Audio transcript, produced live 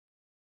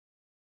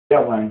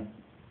Yeah, man.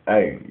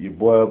 Hey, your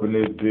boy up in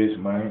this bitch,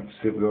 man.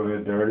 Sipping on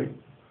that dirty.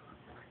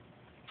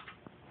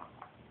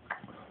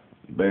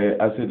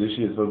 Man, I said this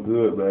shit so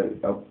good,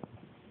 man.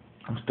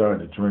 I'm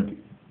starting to drink it.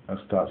 I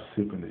start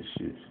sipping this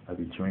shit. I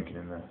be drinking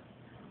it now.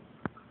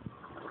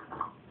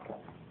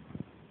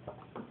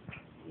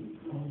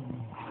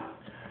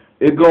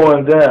 It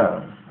going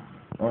down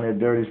on that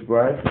dirty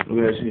Sprite. Look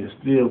at that shit.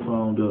 Still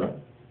foamed up.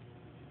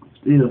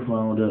 Still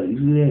foamed up. You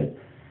see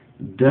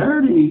that?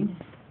 Dirty.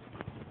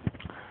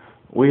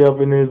 We up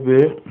in this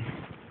bit.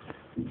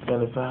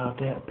 Finna find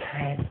that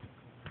pack.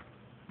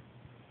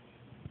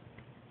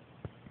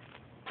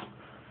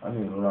 I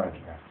need a lunch,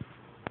 man.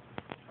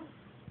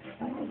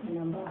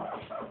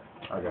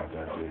 I got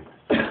that bit.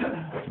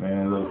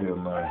 Man, look here,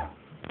 man.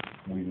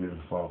 We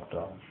been fucked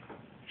up.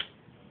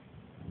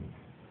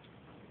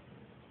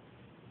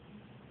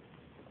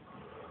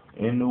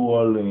 In New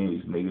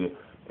Orleans, nigga,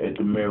 at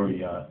the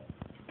Marriott,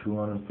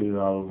 $250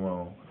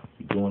 room.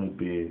 You doing it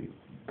big.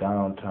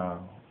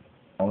 Downtown.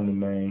 On the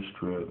main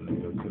strip,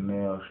 nigga,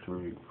 Canal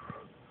Street.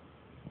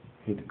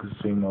 Hit the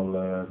casino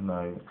last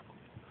night.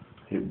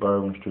 Hit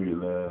Bourbon Street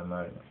last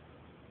night.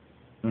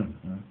 Mm.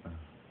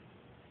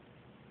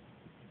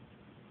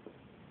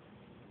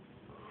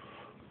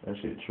 That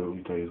shit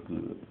truly tastes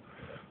good.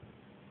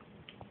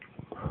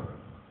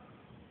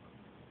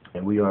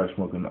 And we are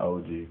smoking the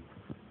OG.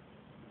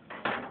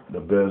 The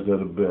best of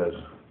the best.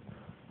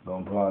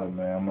 Gunpowda,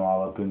 man. I'm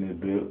all up in this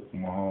bit.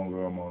 My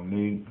homegirl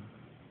Monique.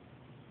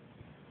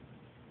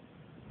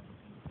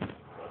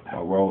 My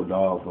road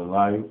dog for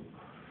life.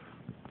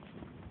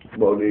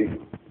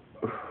 Monique.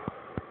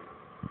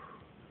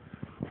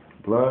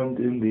 Blunt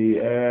in the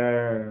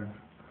air.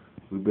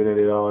 We been at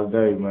it all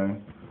day,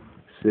 man.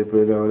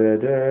 Sipping on that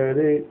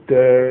dirty,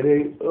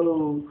 dirty,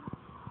 ooh.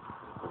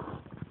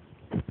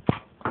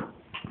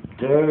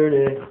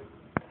 Dirty.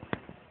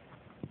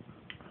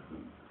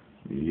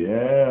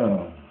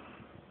 Yeah.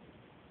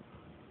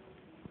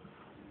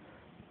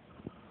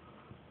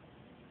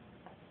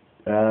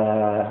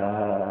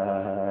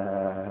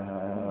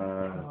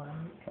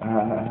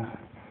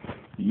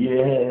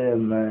 Yeah,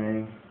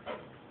 man.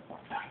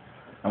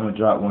 I'm gonna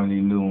drop one of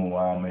these new ones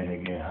while I'm in here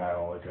getting high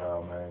on with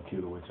y'all, man. Kill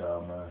it with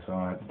y'all, man. So I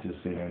don't have to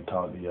just sit here and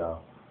talk to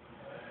y'all.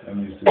 Let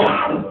me see.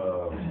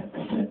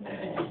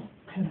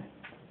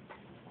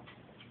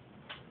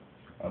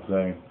 I'm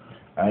saying,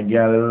 I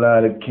got a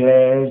lot of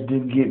cash to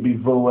get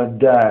before I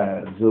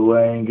die, so I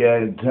ain't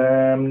got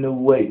time to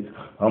waste.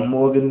 I'm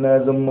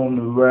organized, I'm on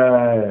the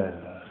rise.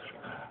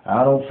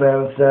 I don't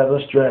fantasize or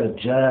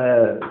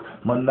strategize.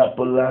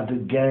 Monopolize the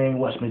game,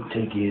 watch me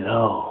take it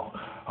all.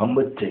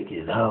 I'ma take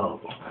it all.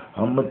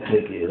 I'ma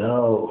take it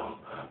all.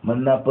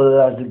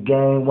 Monopolize the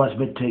game, watch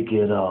me take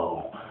it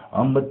all.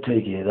 I'ma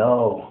take it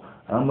all.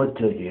 I'ma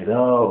take it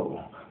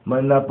all.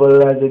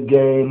 Monopolize the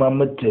game,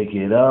 I'ma take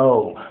it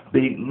all.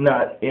 Big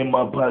knot in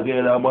my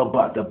pocket, I'm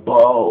about to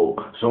ball.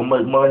 So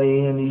much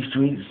money in these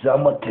streets,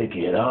 I'ma take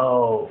it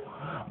all.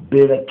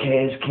 Been a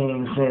cash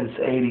king since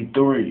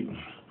 '83.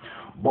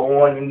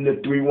 Born in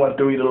the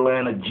 313, the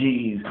land of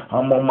G's.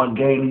 I'm on my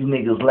game, these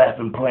niggas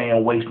laughing,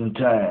 playing, wasting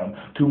time.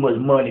 Too much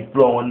money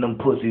flowing, them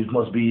pussies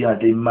must be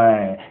out their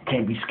mind.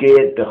 Can't be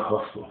scared to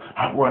hustle.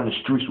 I run the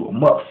streets with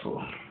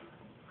muscle.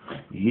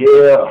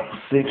 Yeah,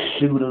 6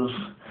 shooters,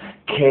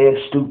 cash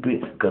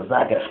stupid, cause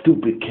I got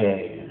stupid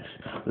cash.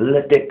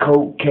 Let that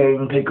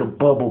cocaine take a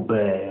bubble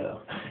bath.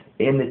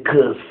 In the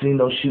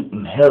casino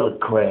shooting hella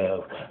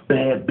crab.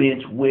 Bad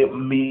bitch with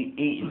me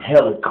eating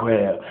hella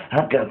crab.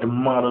 I got the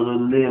model to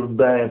live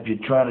by. If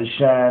you're trying to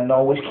shine,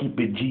 always keep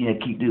it G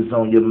and keep this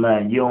on your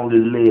mind. You only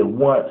live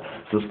once,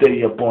 so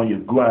stay up on your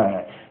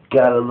grind.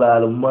 Got a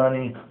lot of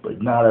money,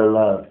 but not a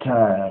lot of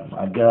time.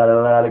 I got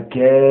a lot of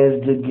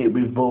cash to get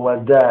before I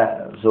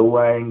die, so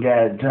I ain't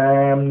got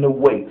time to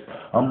waste.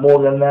 I'm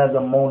organized,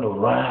 I'm on the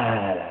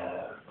rise.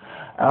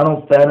 I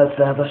don't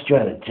fantasize, I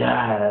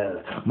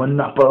strategize.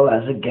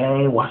 Monopolize the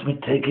game, watch me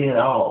take it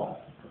all.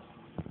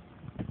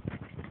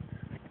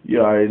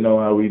 You already know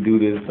how we do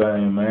this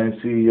thing, man.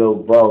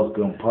 CEO boss,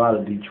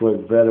 Gunpowda,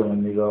 Detroit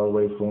veteran, nigga, all the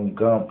way from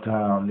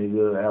Gumptown,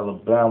 nigga,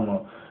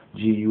 Alabama,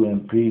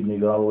 GUMP,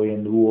 nigga, all the way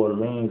in New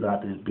Orleans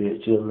out this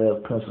bitch. Just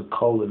left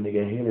Pensacola,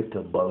 nigga, headed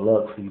to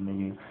Biloxi,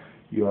 nigga.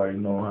 You already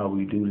know how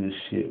we do this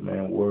shit,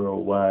 man,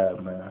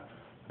 worldwide, man.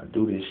 I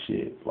do this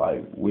shit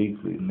like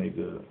weekly,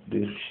 nigga.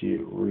 This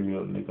shit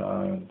real, nigga.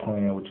 I ain't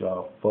playing with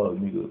y'all fuck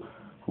nigga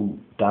who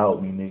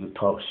doubt me, nigga.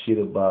 Talk shit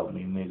about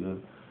me,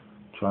 nigga.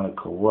 Trying to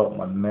corrupt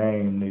my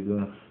name,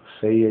 nigga.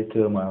 Say it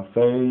to my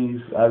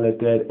face. I let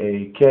that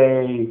AK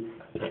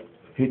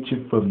hit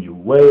you from your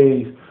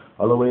waist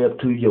all the way up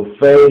to your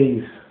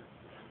face.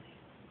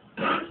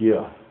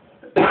 Yeah.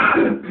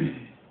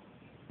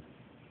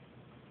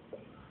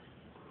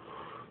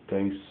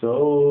 Tastes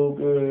so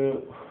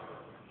good.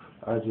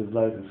 I just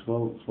like to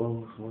smoke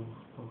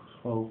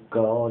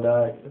all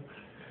night.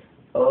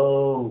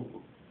 Oh,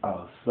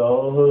 I'm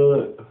so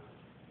hood.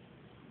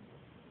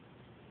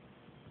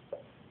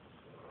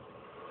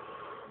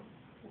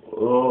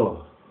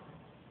 Oh,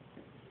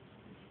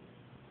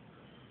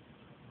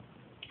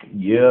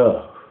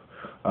 yeah.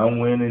 I'm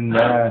winning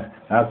now.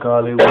 I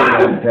call it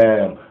winning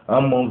time.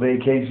 I'm on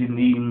vacation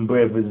eating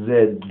breakfast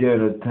at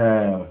dinner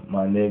time.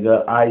 My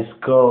nigga, ice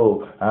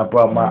cold. I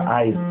brought my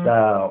ice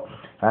out.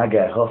 I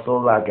got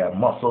hustle, I got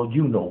muscle.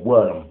 You know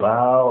what I'm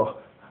about.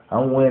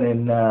 I'm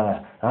winning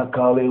now. I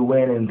call it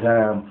winning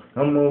time.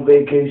 I'm on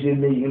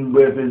vacation eating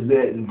breakfast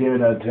at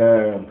dinner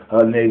time.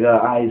 A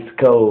nigga ice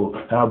cold.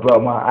 I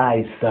brought my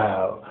ice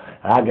out.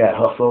 I got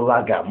hustle,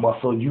 I got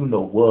muscle, you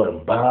know what I'm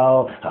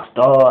about. I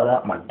start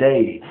out my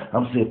day,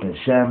 I'm sipping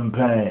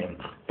champagne.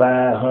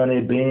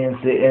 500 bins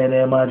sitting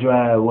in my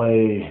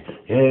driveway.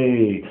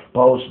 Hey,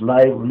 post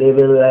life,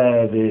 living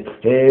lavish.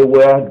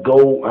 Everywhere I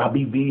go, I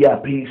be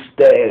VIP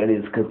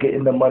status. Cause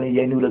getting the money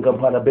ain't new to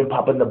Gunpowda. Been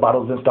popping the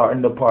bottles and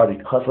starting the party.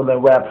 Hustle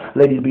and rap,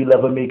 ladies be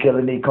loving me,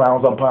 killing these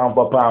clowns. I'm pound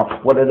for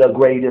pound. One of the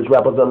greatest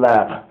rappers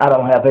alive. I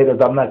don't have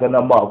haters, I'm knocking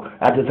them off.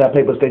 I just have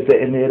papers, they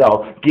setting it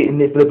off. Getting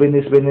it, flipping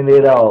it, spinning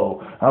it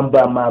all. I'm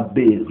about my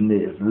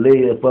business,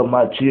 live for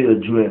my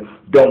children.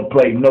 Don't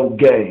play no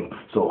game.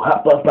 So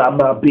hop up out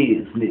my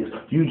business.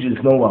 You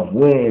just know I'm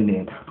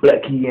winning.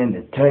 Black Key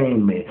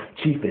Entertainment,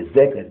 chief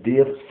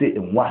executive,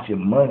 sitting watching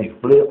money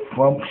flip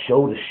from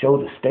show to show,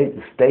 to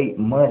state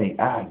money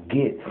I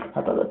get.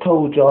 I thought I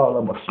told y'all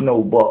I'm a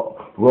snowball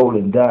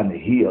rolling down the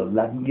hill.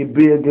 I can get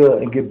bigger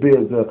and get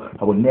bigger.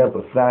 I will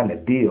never sign a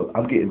deal.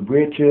 I'm getting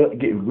richer,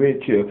 getting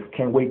richer.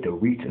 Can't wait to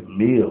reach a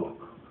mill.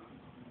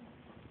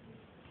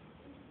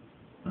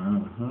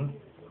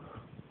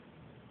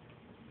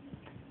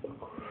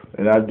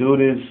 And I do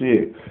this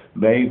shit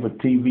made for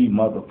TV,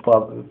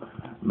 motherfucker.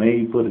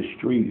 Made for the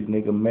streets,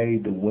 nigga.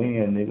 Made to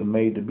win, nigga.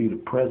 Made to be the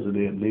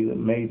president, nigga.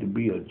 Made to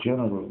be a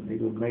general,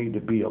 nigga. Made to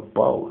be a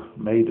boss.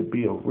 Made to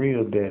be a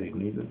real daddy,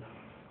 nigga.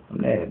 I'm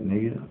that,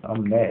 nigga.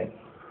 I'm that.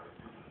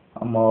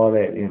 I'm all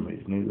that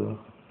image, nigga.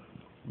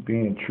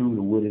 Being true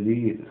to what it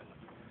is,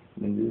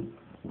 nigga.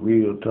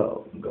 Real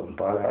talk.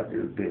 Gunpowda out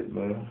this bitch,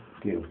 man.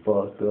 Getting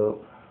fucked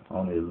up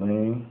on this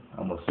lean.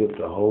 I'ma sip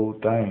the whole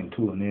thing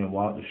too and then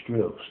walk the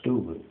strip.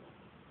 Stupid.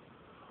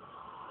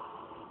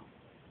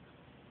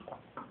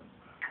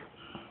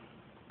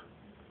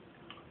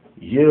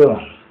 Yeah.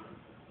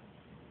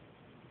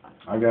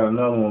 I got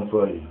another one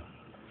for you.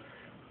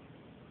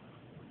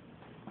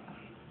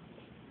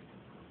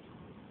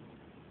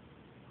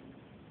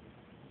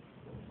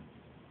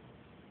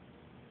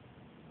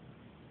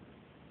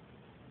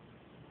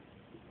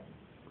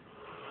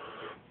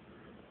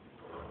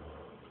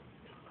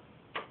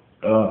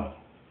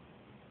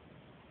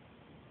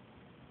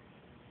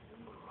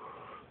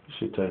 This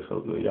shit tastes so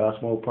good. Y'all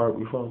smoke perk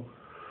before?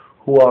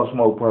 Who all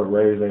smoke perk?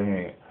 Raise their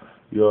hand.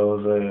 You know what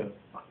I'm saying?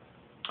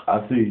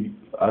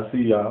 I see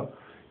y'all.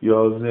 You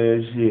know what I'm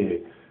saying?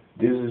 Shit.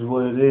 This is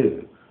what it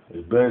is.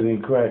 It's better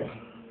than crack.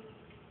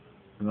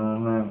 You know what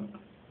I'm saying?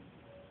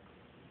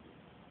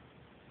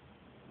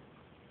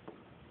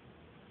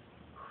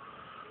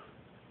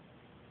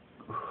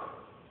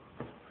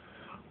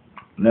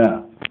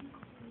 Now,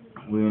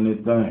 we in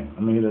this thing.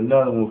 I'm gonna hit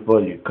another one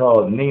for you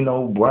called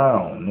Nino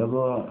Brown.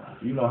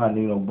 Nigga, you know how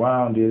Nino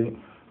Brown did it.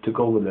 Took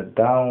over the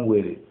down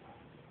with it.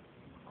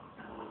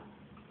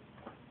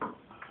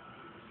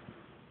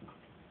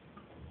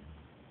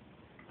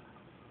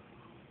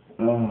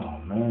 Oh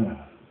man,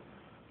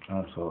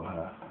 I'm so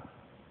high.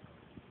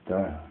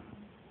 Damn.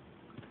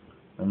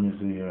 Let me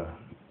see here.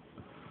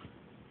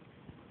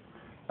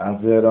 I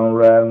said I'm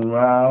riding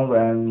around,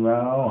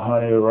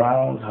 100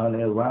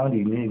 rounds.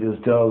 These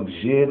niggas talk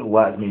shit,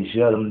 watch me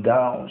shut them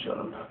down.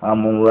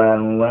 I'm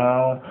riding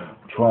around,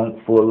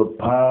 trunk full of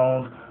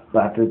pounds.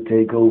 About to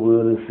take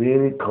over the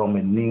city, call me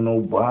Nino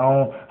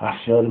Brown. I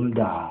shut him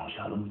down,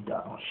 shut him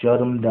down,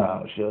 shut him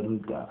down, shut him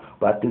down.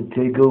 About to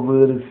take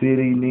over the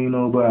city,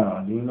 Nino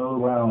Brown. Nino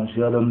Brown,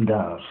 shut him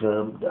down, shut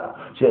him down,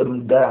 shut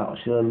him down,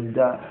 shut him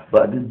down.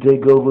 About to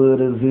take over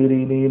the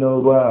city,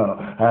 Nino Brown.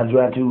 I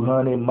drive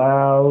 200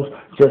 miles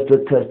just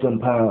to touch them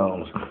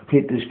pounds.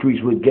 Hit the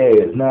streets with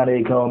gas, now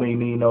they call me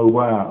Nino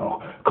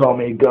Brown. Call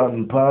me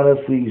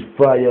Gunpowda, seize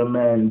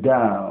fireman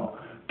down.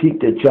 Keep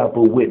the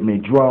chopper with me,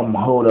 drum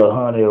hold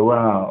 100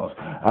 rounds.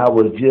 I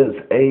was just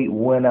 8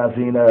 when I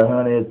seen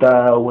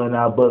 100,000. When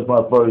I bust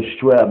my first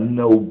strap,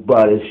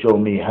 nobody showed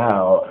me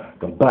how.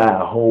 Can buy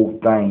a whole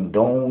thing,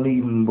 don't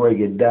even break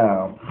it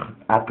down.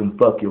 I can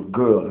fuck your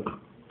girl,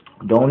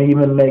 don't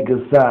even make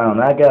a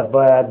sound. I got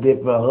 5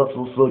 different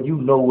hustles, so you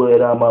know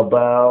what I'm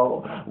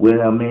about.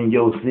 When I'm in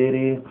your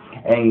city,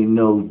 ain't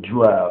no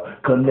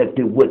drought.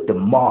 Connected with the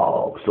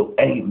mob, so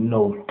ain't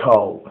no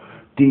talk.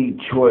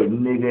 Detroit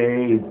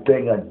nigga,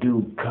 everything I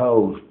do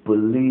costs.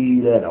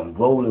 Believe that I'm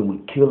rolling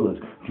with killers,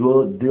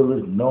 drug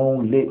dealers,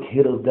 known lick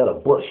hitters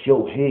that'll bust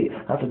your head.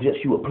 I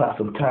suggest you apply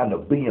some time to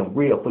being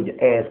real for your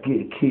ass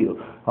get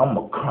killed. I'm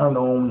a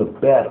colonel on the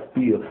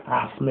battlefield.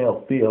 I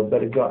smell fear.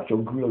 Better guard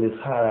your grill,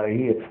 it's hot out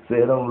here.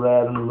 Said I'm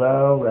riding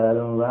around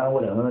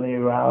with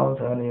 100 rounds.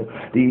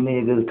 These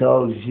niggas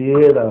talk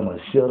shit, I'ma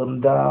shut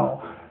them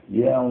down.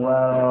 Yeah, I'm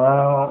riding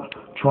around,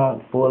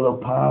 trunk full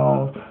of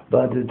pounds,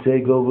 about to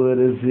take over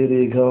the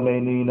city, call me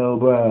Nino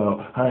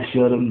Brown. I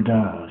shut him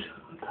down,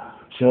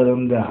 Shut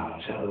them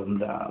down, shut them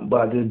down.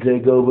 About to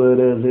take over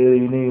the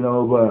city, need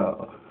no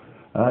power.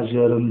 I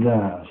shut them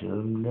down, shut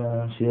them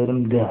down, shut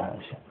them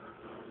down.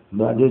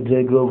 About to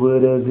take over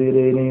the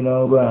city, need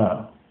no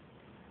power.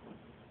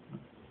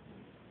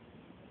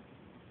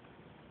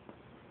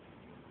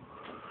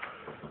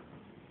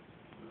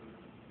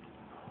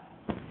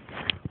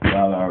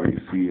 Y'all already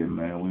see it,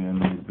 man. We in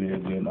this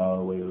bed getting all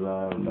the way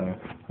live, man.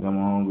 Got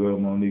my homegirl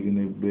Monique in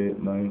this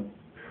bed, man.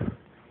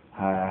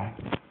 Hi,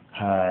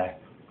 hi,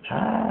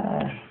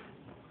 hi.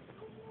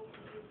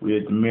 We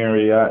at the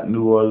Marriott,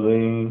 New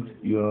Orleans,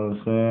 you know what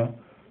I'm saying?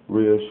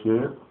 Real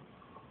shit.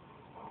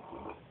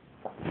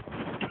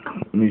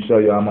 Let me show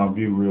y'all my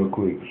view real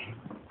quick.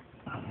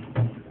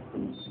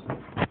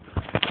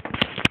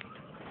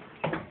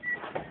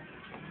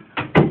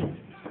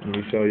 Let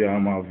me show y'all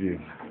my view.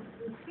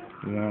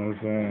 You know what I'm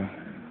saying?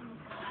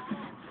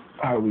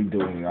 How we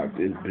doing out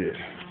this bit?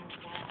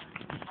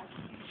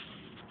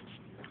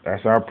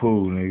 That's our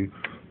pool, nigga.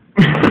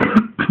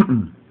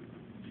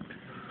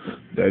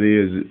 That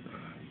is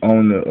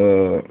on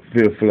the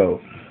 5th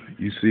floor.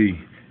 You see,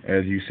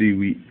 as you see,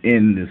 we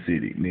in the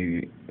city,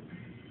 nigga.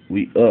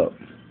 We up.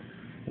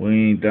 We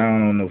ain't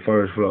down on the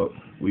 1st floor.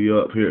 We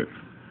up here.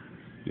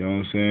 You know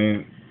what I'm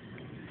saying?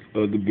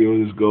 Other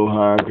buildings go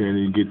higher and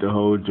then get the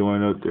whole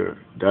joint up there.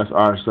 That's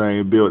our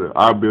same building.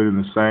 Our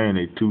building the same.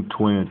 They 2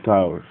 twin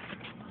towers.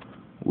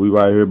 We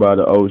right here by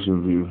the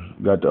ocean view.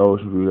 Got the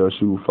ocean view. They'll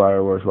shoot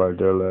fireworks right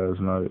there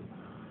last night.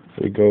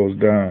 It goes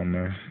down,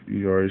 man.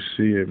 You already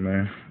see it,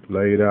 man.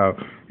 Laid out.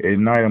 At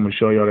night, I'm gonna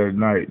show y'all that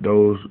night.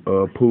 Those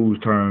pools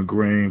turn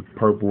green,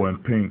 purple,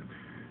 and pink.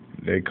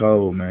 They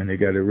cold, man. They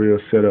got it real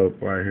set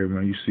up right here,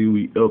 man. You see,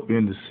 we up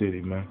in the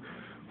city, man.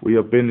 We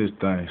up in this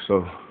thing,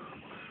 so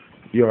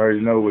you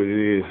already know what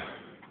it is.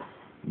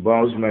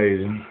 Boss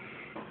Major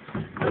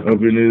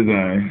up in this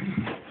thing,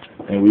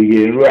 and we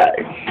getting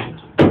right.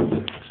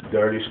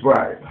 Dirty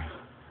Sprite.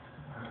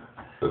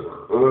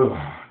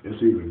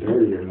 It's even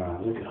dirtier now.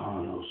 Look at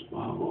all those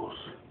bubbles.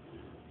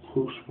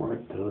 Who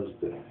Sprite does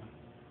that?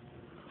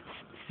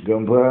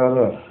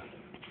 Gunpowda.